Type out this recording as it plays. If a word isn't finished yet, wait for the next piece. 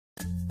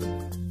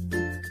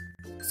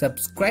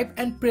subscribe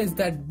and press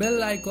that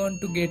bell icon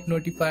to get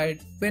notified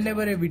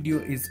whenever a video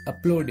is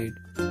uploaded.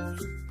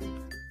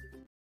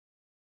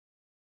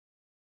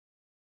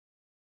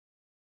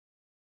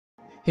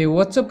 Hey,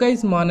 what's up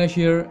guys, Manas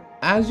here.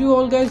 As you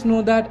all guys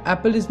know that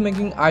Apple is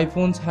making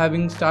iPhones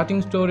having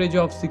starting storage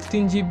of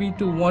 16GB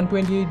to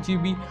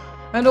 128GB,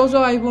 and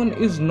also iPhone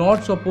is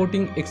not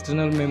supporting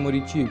external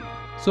memory chip.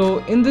 So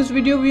in this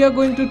video we are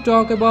going to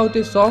talk about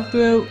a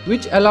software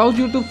which allows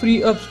you to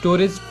free up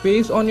storage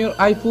space on your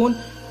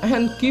iPhone,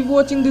 and keep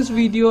watching this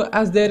video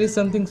as there is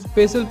something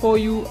special for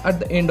you at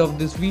the end of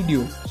this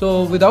video.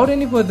 So without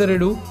any further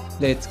ado,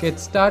 let's get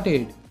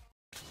started.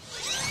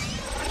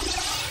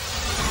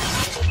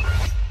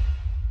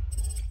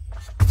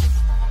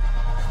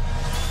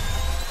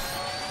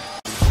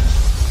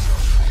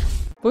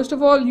 First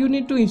of all, you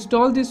need to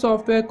install this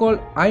software called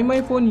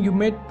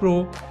iPhone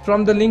Pro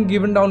from the link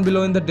given down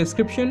below in the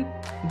description.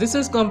 This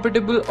is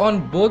compatible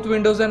on both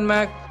Windows and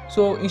Mac.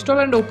 So install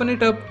and open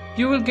it up.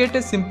 You will get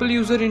a simple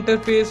user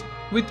interface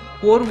with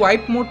core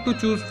wipe mode to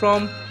choose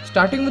from.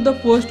 Starting with the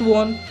first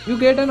one, you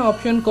get an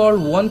option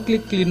called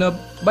one-click cleanup.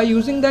 By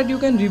using that, you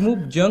can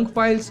remove junk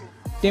files,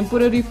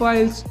 temporary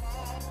files,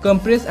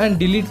 compress and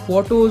delete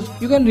photos.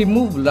 You can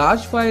remove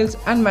large files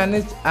and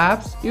manage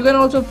apps. You can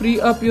also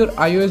free up your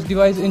iOS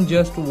device in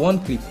just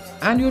one click,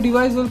 and your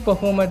device will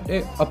perform at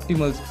a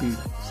optimal speed.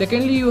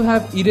 Secondly, you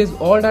have erase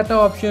all data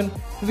option,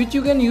 which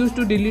you can use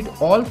to delete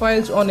all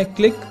files on a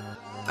click.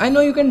 I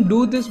know you can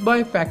do this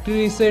by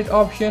factory reset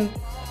option.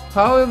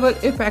 However,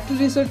 a factory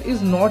reset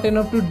is not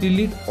enough to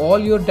delete all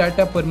your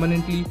data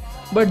permanently,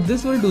 but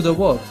this will do the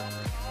work.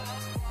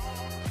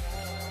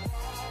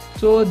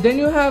 So then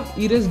you have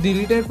erase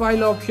deleted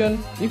file option.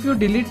 If you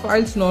delete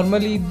files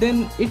normally,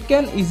 then it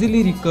can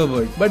easily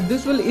recover, but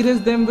this will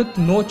erase them with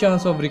no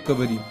chance of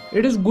recovery.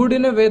 It is good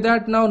in a way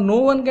that now no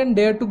one can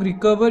dare to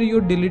recover your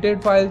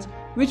deleted files,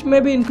 which may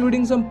be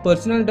including some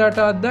personal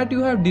data that you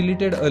have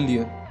deleted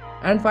earlier.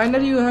 And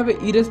finally, you have a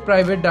erase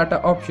private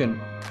data option.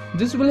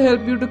 This will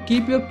help you to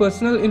keep your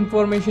personal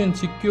information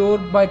secure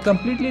by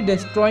completely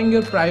destroying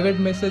your private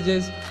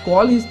messages,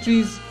 call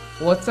histories,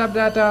 WhatsApp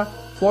data,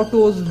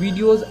 photos,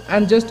 videos,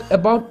 and just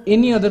about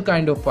any other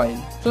kind of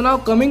file. So now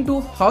coming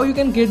to how you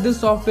can get this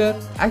software.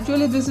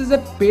 Actually, this is a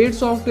paid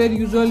software,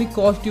 usually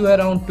cost you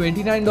around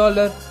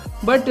 $29,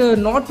 but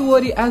not to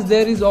worry, as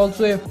there is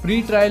also a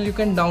free trial you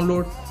can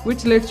download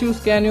which lets you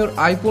scan your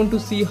iPhone to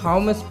see how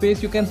much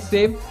space you can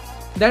save.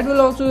 That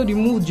will also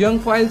remove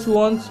junk files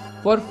once.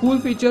 For full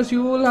features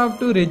you will have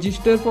to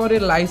register for a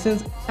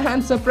license,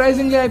 and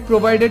surprisingly I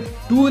provided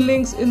 2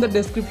 links in the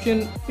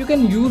description. You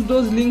can use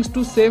those links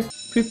to save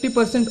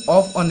 50%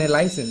 off on a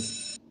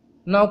license.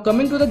 Now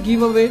coming to the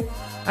giveaway,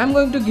 I'm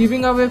going to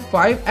giving away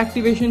 5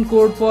 activation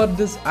code for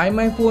this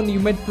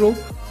iPhone Pro.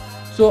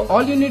 So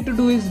all you need to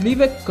do is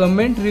leave a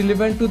comment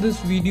relevant to this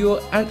video,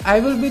 and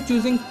I will be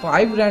choosing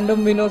 5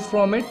 random winners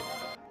from it.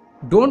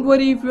 Don't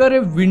worry if you are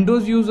a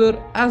Windows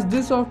user, as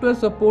this software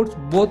supports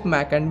both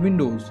Mac and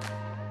Windows.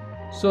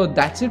 So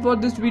that's it for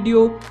this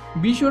video.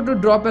 Be sure to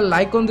drop a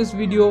like on this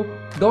video.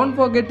 Don't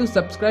forget to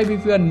subscribe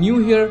if you are new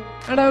here,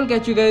 and I will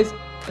catch you guys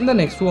in the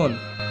next one.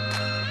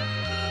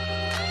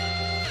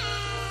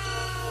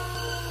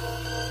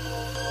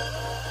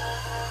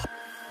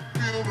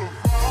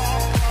 Beautiful.